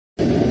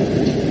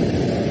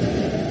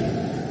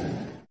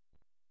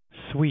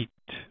Sweet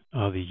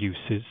are the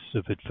uses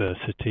of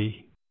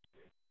adversity,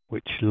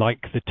 which,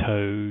 like the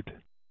toad,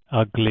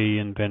 ugly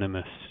and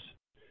venomous,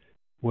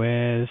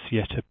 wears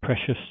yet a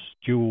precious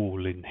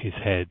jewel in his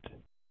head.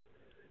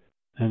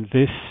 And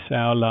this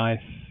our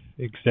life,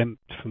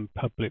 exempt from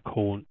public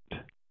haunt,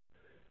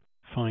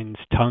 finds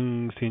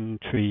tongues in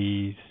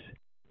trees,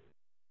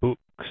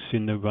 books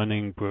in the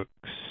running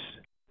brooks,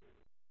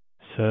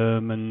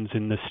 sermons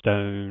in the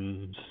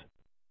stones,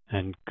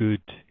 and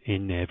good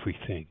in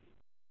everything.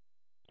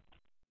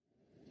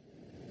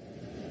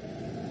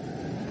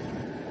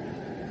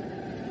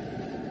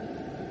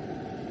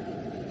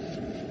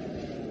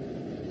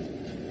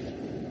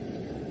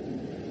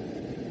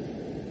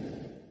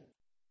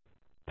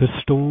 The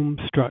storm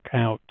struck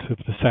out of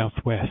the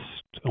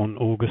southwest on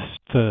August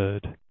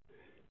 3rd.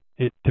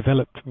 It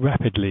developed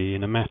rapidly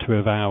in a matter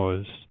of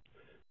hours,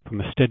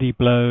 from a steady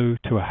blow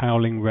to a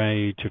howling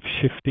rage of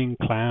shifting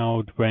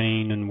cloud,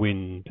 rain and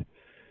wind,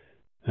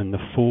 and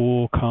the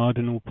four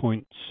cardinal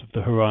points of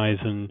the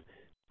horizon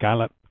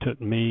galloped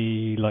at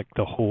me like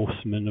the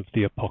horsemen of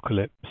the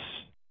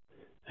apocalypse,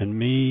 and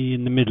me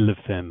in the middle of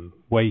them,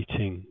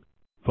 waiting,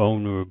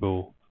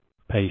 vulnerable,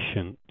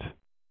 patient.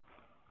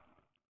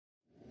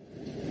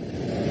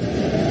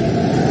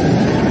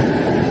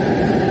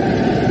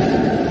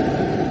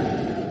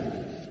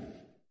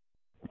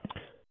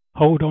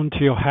 "Hold on to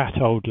your hat,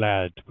 old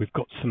lad, we've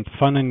got some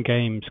fun and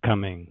games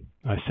coming,"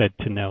 I said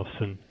to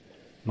Nelson,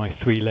 my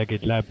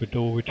three-legged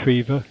Labrador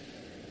retriever,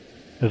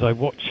 as I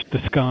watched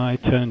the sky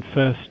turn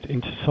first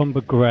into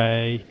sombre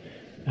grey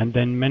and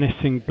then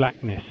menacing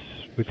blackness,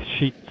 with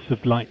sheets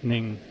of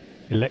lightning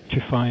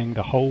electrifying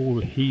the whole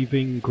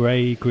heaving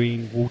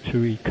grey-green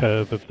watery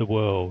curve of the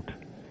world.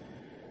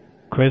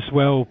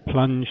 Creswell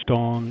plunged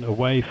on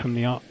away from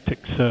the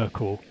Arctic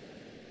Circle,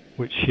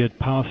 which she had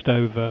passed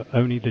over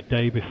only the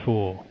day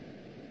before.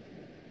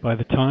 By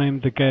the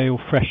time the gale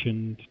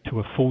freshened to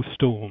a full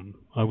storm,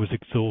 I was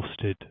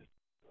exhausted.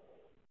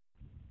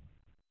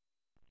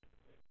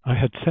 I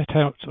had set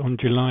out on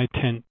July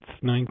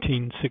 10th,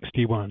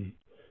 1961,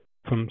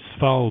 from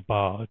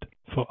Svalbard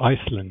for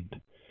Iceland,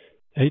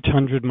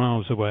 800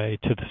 miles away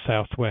to the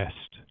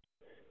southwest.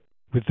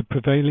 With the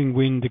prevailing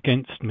wind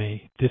against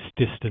me, this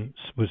distance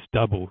was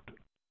doubled.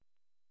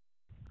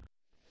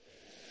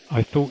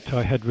 I thought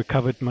I had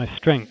recovered my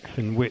strength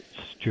and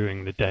wits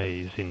during the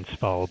days in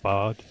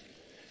Svalbard,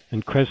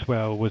 and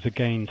Creswell was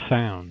again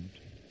sound.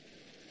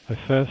 I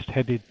first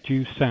headed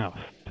due south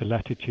to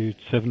latitude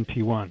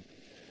 71,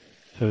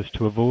 so as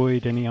to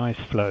avoid any ice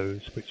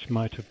floes which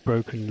might have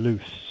broken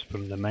loose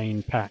from the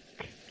main pack.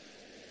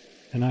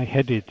 Then I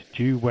headed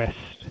due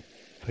west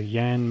for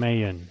Jan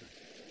Mayen,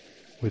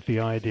 with the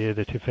idea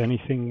that if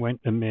anything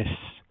went amiss,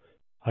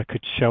 I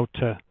could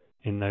shelter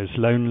in those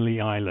lonely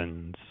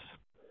islands.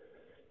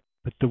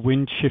 But the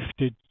wind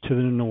shifted to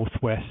the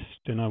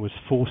northwest, and I was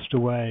forced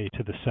away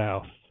to the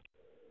south,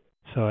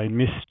 so I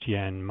missed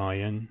Jan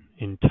Mayen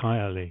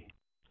entirely.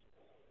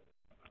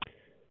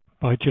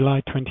 By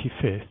July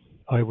 25th,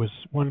 I was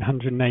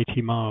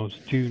 180 miles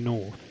due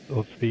north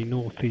of the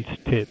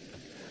northeast tip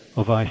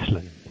of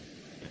Iceland.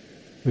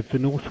 With the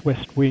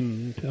northwest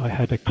wind, I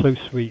had a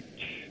close reach,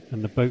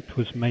 and the boat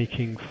was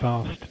making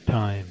fast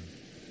time.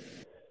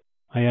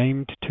 I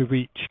aimed to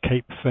reach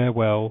Cape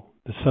Farewell,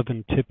 the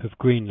southern tip of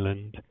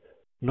Greenland,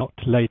 not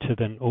later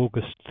than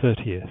August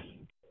 30th.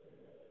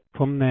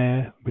 From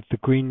there, with the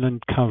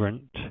Greenland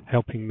current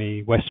helping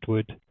me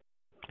westward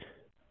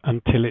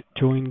until it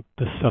joined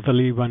the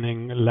southerly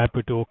running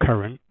Labrador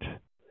current,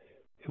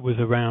 it was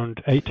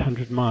around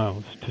 800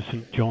 miles to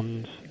St.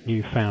 John's,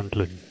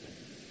 Newfoundland.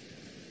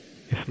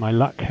 If my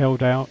luck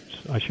held out,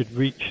 I should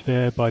reach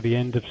there by the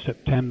end of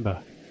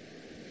September.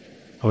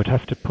 I would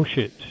have to push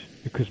it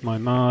because my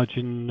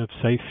margin of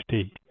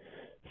safety,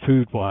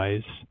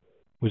 food-wise,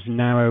 was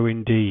narrow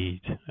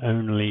indeed,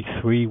 only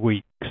 3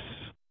 weeks.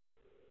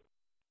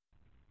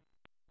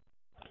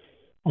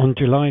 On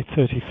July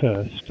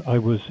 31st, I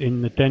was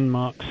in the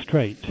Denmark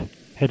Strait,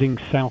 heading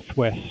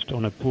southwest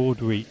on a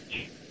broad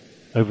reach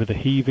over the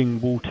heaving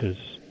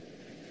waters,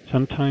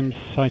 sometimes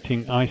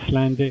sighting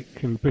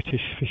Icelandic and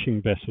British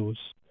fishing vessels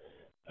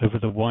over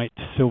the white,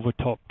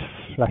 silver-topped,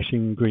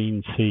 flashing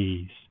green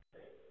seas.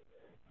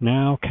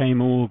 Now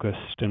came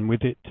August, and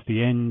with it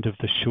the end of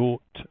the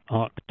short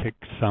Arctic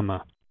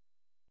summer.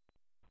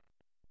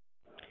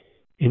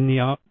 In the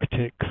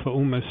Arctic for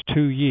almost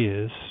 2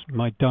 years,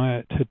 my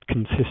diet had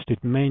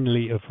consisted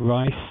mainly of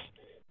rice,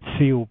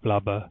 seal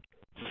blubber,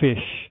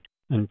 fish,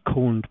 and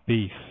corned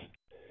beef,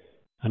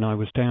 and I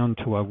was down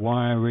to a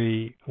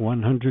wiry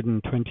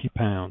 120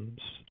 pounds.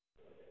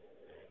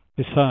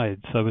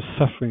 Besides, I was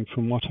suffering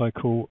from what I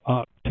call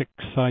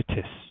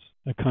Arctic-citis,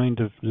 a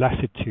kind of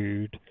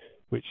lassitude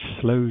which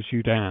slows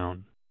you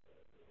down.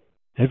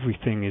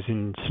 Everything is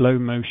in slow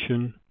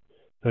motion,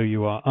 though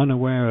you are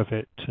unaware of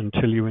it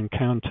until you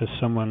encounter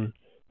someone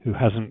who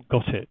hasn't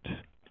got it.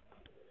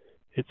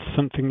 It's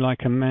something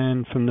like a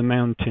man from the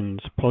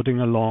mountains plodding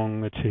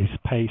along at his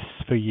pace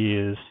for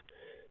years,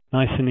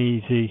 nice and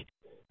easy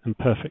and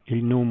perfectly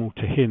normal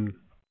to him.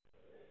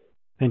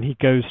 Then he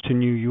goes to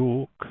New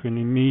York, and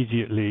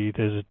immediately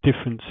there's a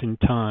difference in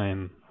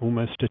time,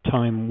 almost a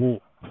time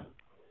warp.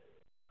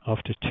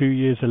 After 2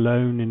 years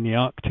alone in the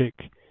Arctic,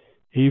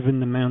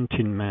 even the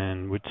mountain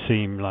man would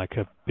seem like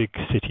a big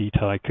city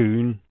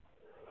tycoon.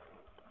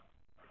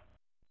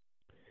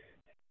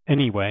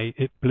 Anyway,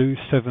 it blew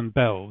 7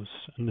 bells,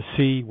 and the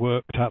sea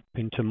worked up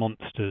into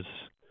monsters.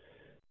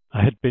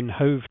 I had been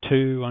hove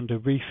to under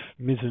reef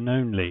mizzen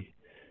only,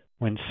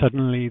 when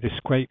suddenly this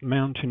great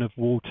mountain of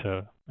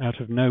water, out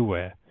of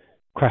nowhere,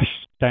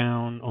 crashed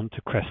down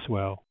onto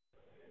Cresswell.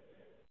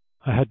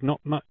 I had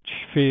not much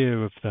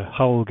fear of the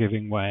hull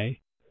giving way,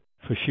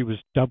 for she was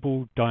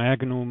double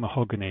diagonal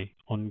mahogany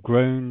on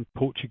grown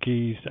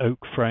Portuguese oak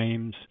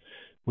frames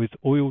with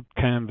oiled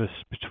canvas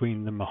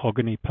between the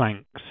mahogany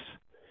planks,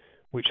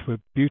 which were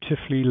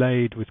beautifully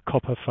laid with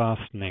copper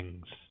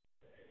fastenings.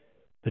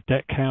 The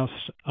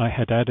deckhouse I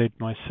had added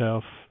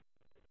myself,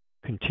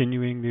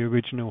 continuing the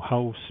original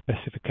hull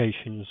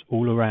specifications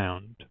all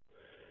around.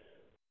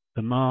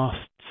 The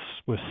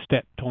masts were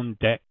stepped on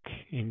deck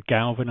in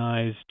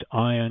galvanized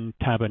iron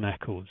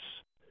tabernacles.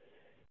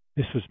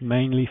 This was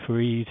mainly for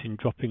ease in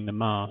dropping the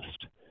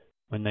mast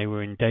when they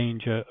were in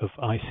danger of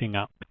icing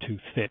up too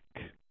thick.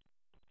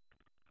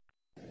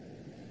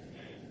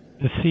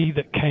 The sea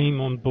that came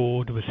on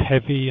board was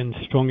heavy and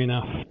strong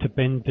enough to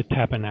bend the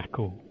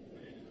tabernacle,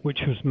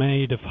 which was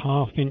made of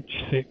half-inch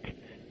thick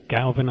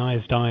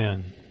galvanized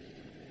iron.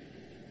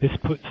 This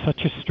put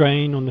such a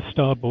strain on the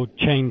starboard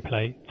chain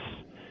plates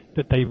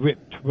that they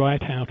ripped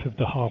right out of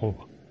the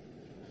hull.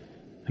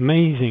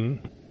 Amazing,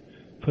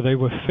 for they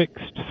were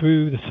fixed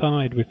through the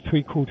side with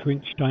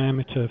 3/4-inch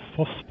diameter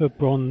phosphor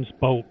bronze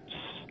bolts,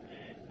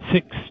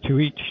 6 to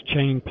each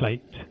chain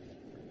plate.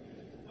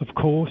 Of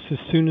course, as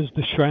soon as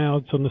the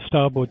shrouds on the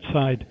starboard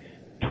side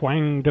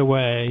twanged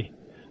away,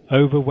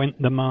 over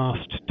went the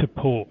mast to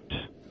port.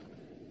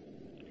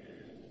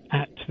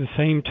 At the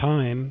same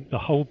time, the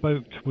whole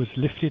boat was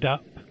lifted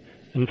up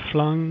and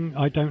flung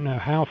I don't know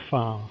how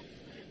far,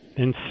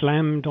 then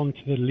slammed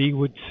onto the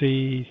leeward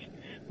seas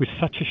with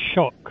such a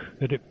shock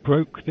that it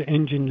broke the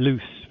engine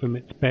loose from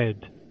its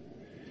bed.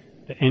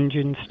 The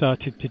engine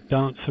started to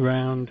dance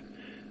around,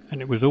 and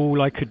it was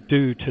all I could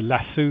do to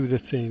lasso the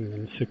thing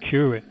and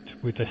secure it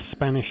with a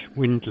Spanish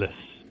windlass.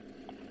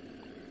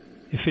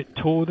 If it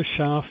tore the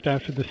shaft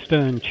out of the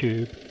stern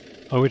tube,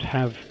 I would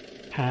have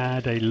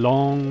had a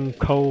long,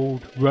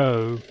 cold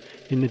row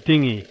in the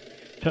dinghy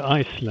to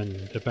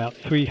Iceland, about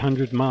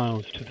 300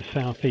 miles to the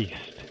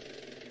southeast.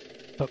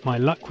 But my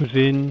luck was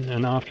in,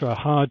 and after a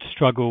hard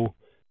struggle,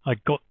 I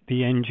got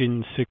the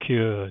engine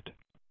secured.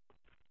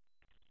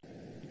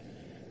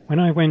 When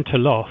I went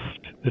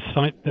aloft, the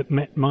sight that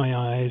met my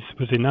eyes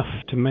was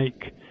enough to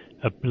make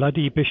a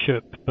bloody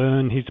bishop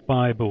burn his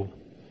Bible.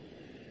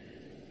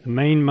 The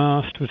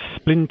mainmast was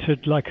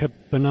splintered like a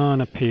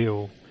banana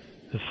peel,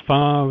 as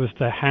far as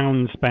the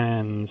hound's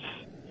bands.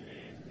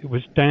 It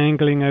was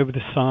dangling over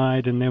the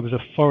side, and there was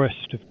a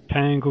forest of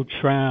tangled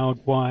shroud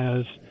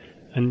wires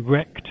and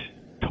wrecked,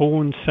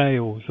 torn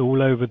sails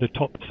all over the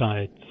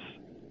topsides.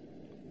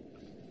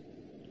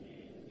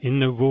 In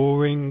the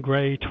roaring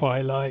grey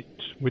twilight,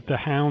 with the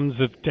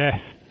hounds of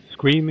death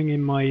screaming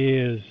in my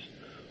ears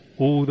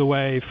all the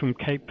way from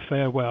Cape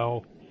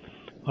Farewell,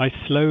 I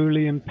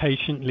slowly and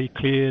patiently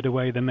cleared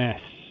away the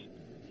mess.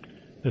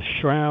 The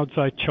shrouds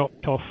I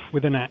chopped off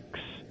with an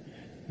axe,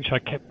 which I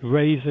kept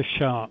razor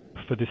sharp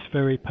for this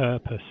very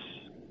purpose.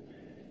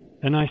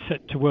 Then I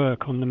set to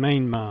work on the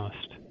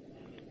mainmast.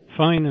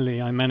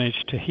 Finally I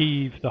managed to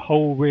heave the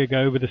whole rig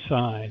over the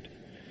side,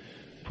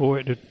 for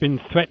it had been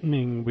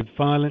threatening with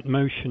violent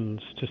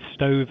motions to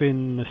stove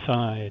in the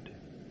side.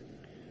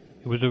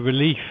 It was a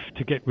relief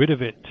to get rid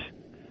of it.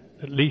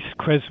 At least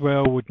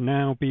Creswell would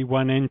now be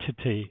one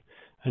entity,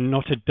 and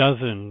not a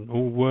dozen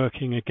all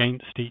working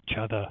against each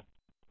other.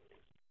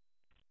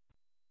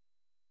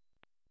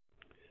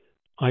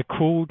 I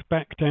crawled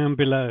back down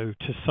below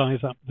to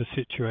size up the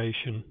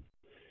situation.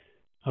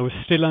 I was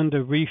still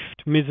under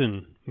reefed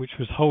mizzen, which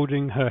was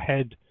holding her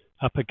head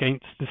up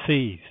against the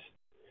seas.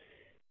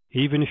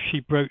 Even if she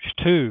broached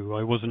to,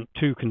 I wasn't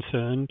too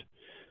concerned,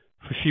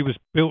 for she was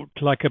built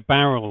like a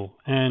barrel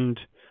and,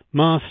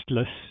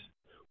 mastless,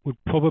 would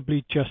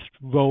probably just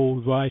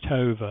roll right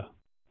over.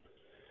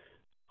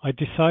 I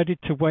decided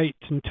to wait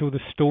until the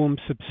storm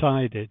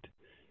subsided,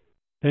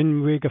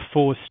 then rig a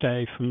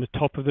forestay from the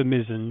top of the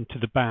mizzen to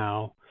the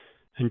bow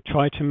and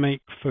try to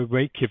make for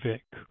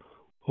Reykjavik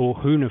or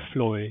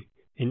Hunaflói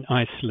in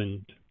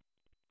Iceland.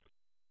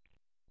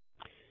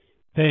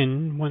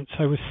 Then, once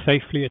I was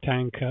safely at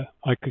anchor,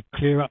 I could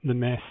clear up the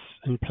mess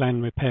and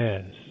plan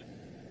repairs.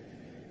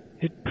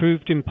 It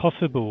proved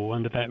impossible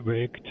under that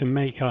rig to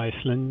make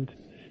Iceland,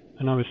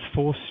 and I was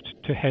forced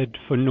to head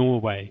for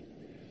Norway,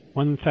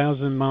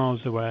 1,000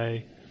 miles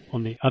away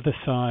on the other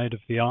side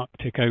of the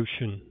Arctic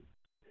Ocean.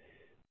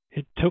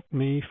 It took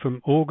me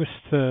from August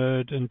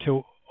 3rd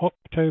until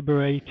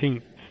October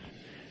 18th,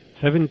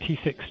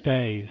 76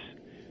 days,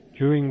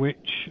 during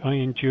which I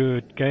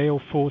endured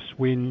gale force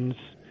winds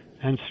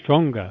and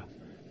stronger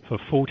for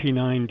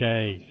 49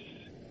 days.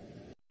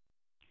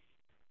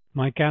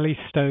 My galley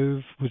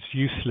stove was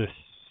useless,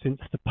 since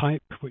the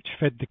pipe which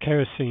fed the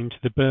kerosene to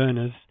the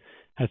burners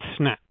had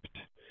snapped,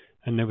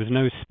 and there was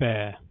no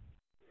spare.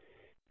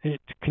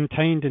 It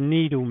contained a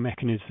needle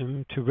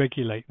mechanism to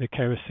regulate the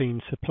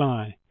kerosene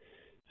supply,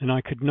 and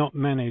I could not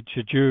manage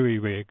a jury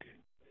rig,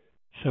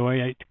 so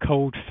I ate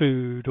cold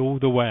food all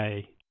the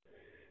way,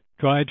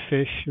 dried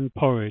fish and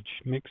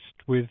porridge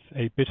mixed with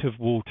a bit of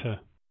water.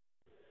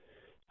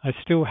 I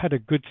still had a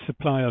good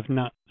supply of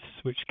nuts,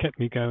 which kept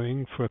me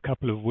going for a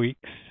couple of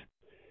weeks.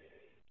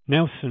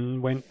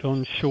 Nelson went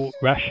on short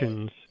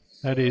rations,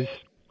 that is,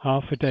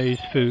 half a day's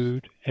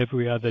food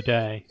every other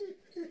day.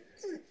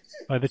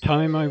 By the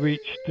time I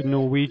reached the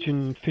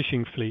Norwegian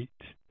fishing fleet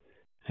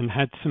and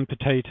had some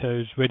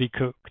potatoes ready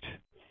cooked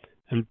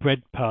and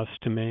bread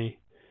passed to me,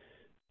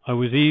 I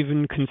was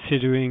even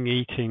considering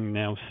eating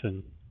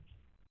Nelson.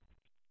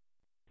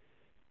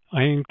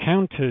 I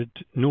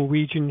encountered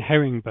Norwegian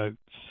herring boats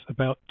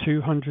about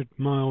 200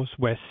 miles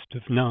west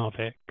of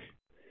Narvik.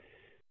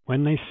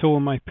 When they saw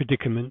my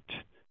predicament,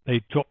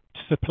 they dropped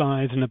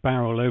supplies in a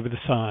barrel over the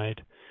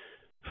side,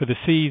 for the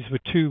seas were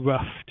too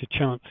rough to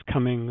chance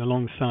coming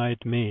alongside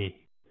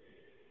me.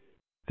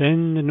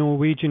 Then the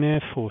Norwegian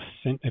Air Force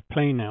sent a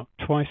plane out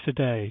twice a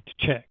day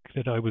to check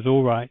that I was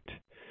all right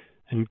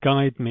and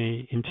guide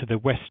me into the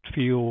West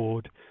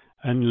Fjord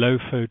and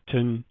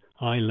Lofoten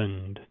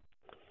Island.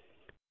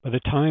 By the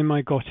time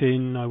I got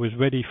in, I was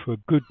ready for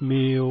a good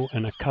meal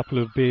and a couple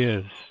of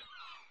beers.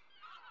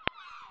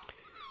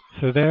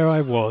 So there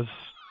I was,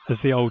 as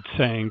the old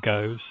saying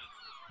goes,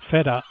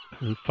 fed up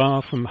and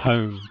far from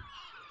home,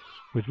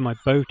 with my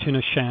boat in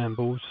a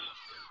shambles,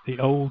 the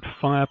old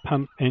fire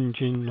pump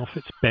engine off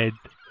its bed,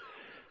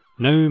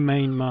 no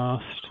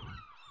mainmast,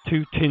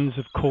 2 tins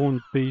of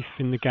corned beef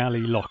in the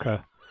galley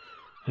locker,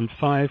 and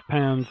 5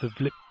 pounds of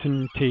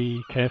Lipton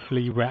tea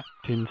carefully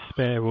wrapped in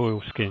spare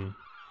oilskin.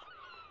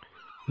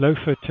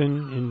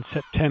 Lofoten in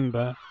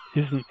September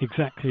isn't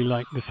exactly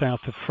like the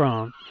south of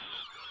France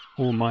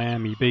or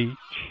Miami Beach,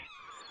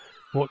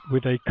 what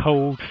with a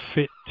cold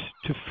fit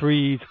to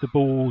freeze the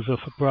balls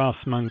off a brass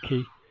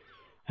monkey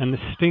and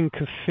the stink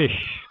of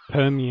fish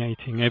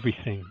permeating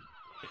everything.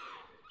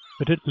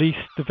 But at least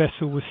the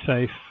vessel was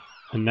safe,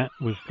 and that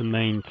was the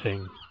main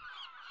thing.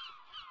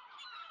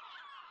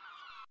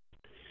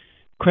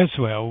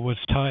 Creswell was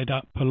tied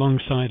up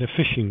alongside a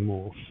fishing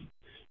wharf,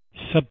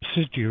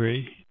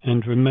 subsidiary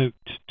and remote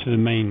to the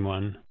main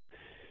one,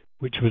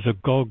 which was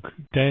agog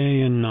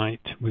day and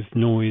night with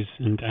noise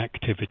and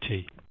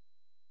activity.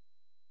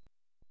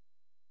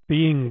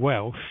 Being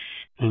Welsh,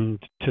 and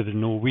to the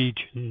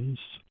Norwegians,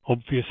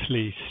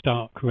 obviously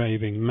stark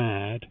raving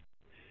mad,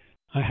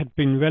 I had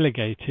been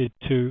relegated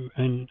to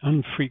an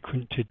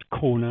unfrequented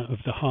corner of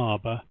the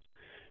harbour,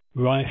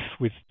 rife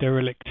with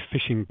derelict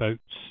fishing boats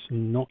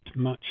and not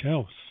much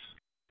else.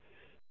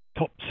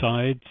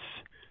 Topsides,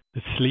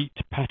 the sleet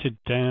pattered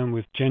down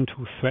with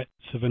gentle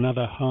threats of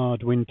another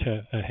hard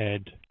winter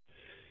ahead.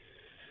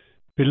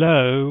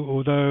 Below,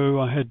 although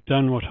I had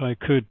done what I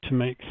could to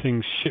make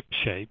things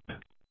shipshape,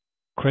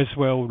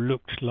 Creswell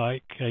looked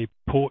like a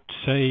Port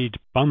Said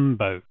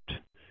bumboat,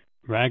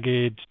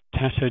 ragged,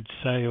 tattered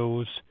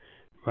sails,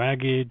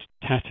 ragged,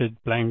 tattered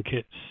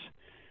blankets,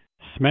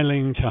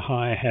 smelling to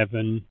high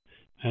heaven,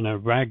 and a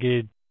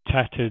ragged,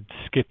 tattered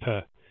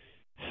skipper,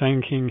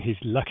 thanking his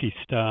lucky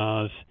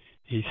stars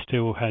he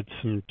still had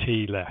some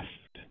tea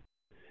left.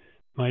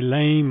 My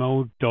lame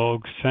old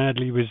dog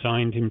sadly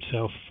resigned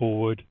himself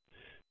forward,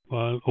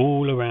 while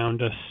all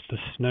around us the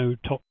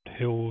snow-topped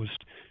hills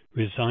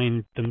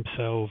resigned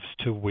themselves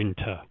to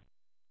winter.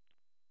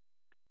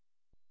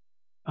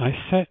 I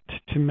set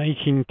to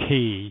making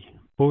tea,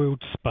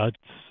 boiled spuds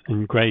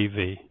and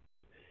gravy.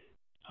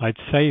 I'd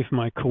saved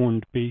my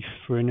corned beef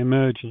for an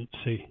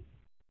emergency.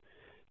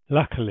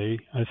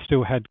 Luckily, I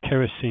still had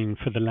kerosene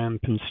for the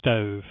lamp and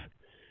stove,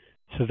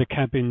 so the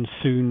cabin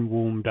soon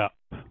warmed up.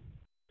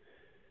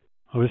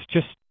 I was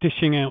just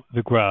dishing out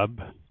the grub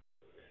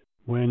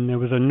when there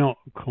was a knock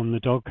on the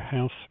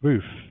doghouse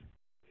roof.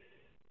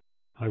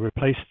 I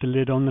replaced the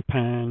lid on the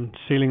pan,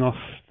 sealing off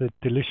the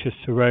delicious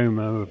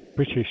aroma of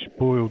British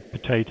boiled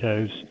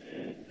potatoes,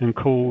 and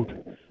called,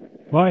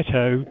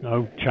 "Righto,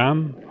 old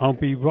chum, I'll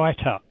be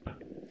right up."